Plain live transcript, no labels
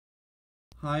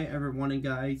Hi everyone and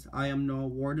guys, I am Noah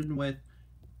Warden with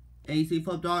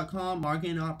acflip.com,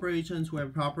 marketing operations. We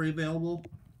have property available.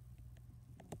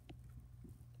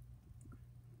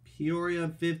 Peoria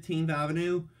 15th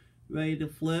Avenue, ready to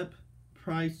flip,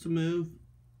 price to move,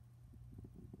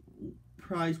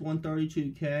 price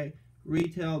 $132K,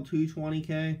 retail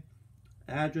 $220K,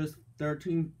 address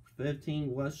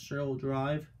 1315 West Sherrill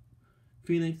Drive,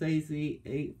 Phoenix AC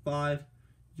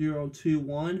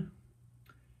 85021,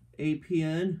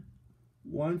 APN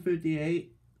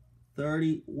 158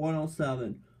 30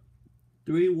 107,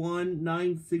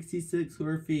 31966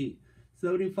 square feet,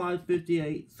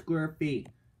 7558 square feet.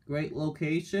 Great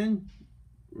location,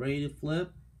 ready to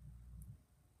flip,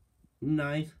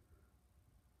 nice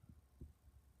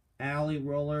alley,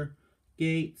 roller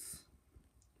gates,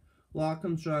 lock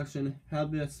construction,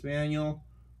 Helbia Spaniel,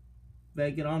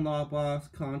 vacant on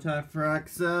lockbox, contact for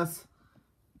access,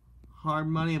 hard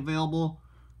money available,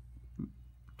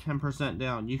 10%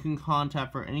 down. You can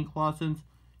contact for any questions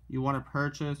you want to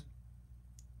purchase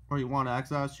or you want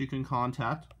access. You can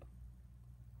contact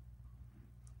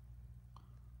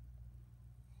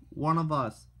one of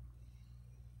us.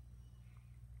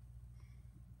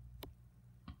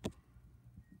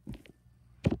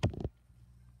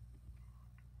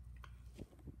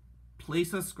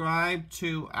 Please subscribe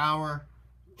to our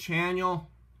channel,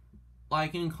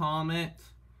 like and comment,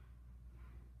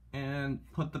 and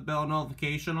put the bell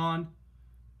notification on.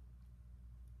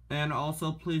 And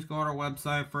also please go on our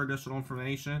website for additional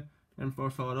information and for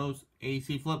photos,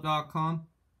 acflip.com.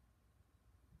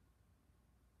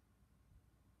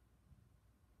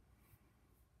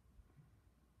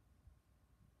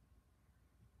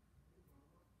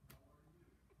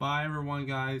 Bye everyone,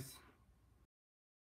 guys.